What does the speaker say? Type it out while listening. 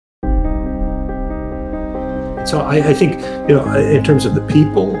So I think, you know, in terms of the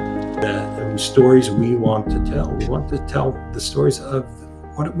people, the stories we want to tell the stories of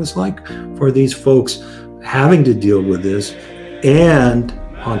what it was like for these folks having to deal with this, and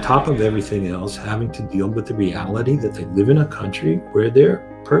on top of everything else, having to deal with the reality that they live in a country where they're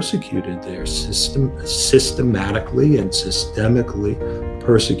persecuted. They're systematically and systemically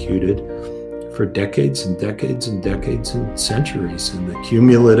persecuted for decades and decades and decades and centuries. And the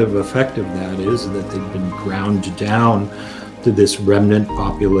cumulative effect of that is that they've been ground down to this remnant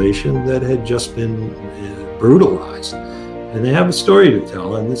population that had just been brutalized. And they have a story to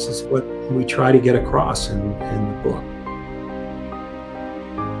tell, and this is what we try to get across in the book.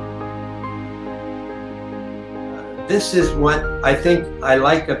 This is what I think I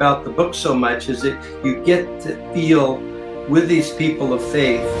like about the book so much, is that you get to feel with these people of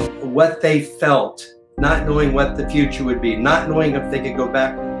faith what they felt, not knowing what the future would be, not knowing if they could go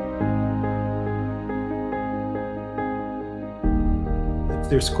back. If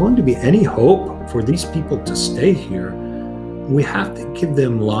there's going to be any hope for these people to stay here, we have to give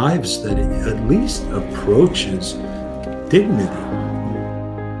them lives that at least approaches dignity.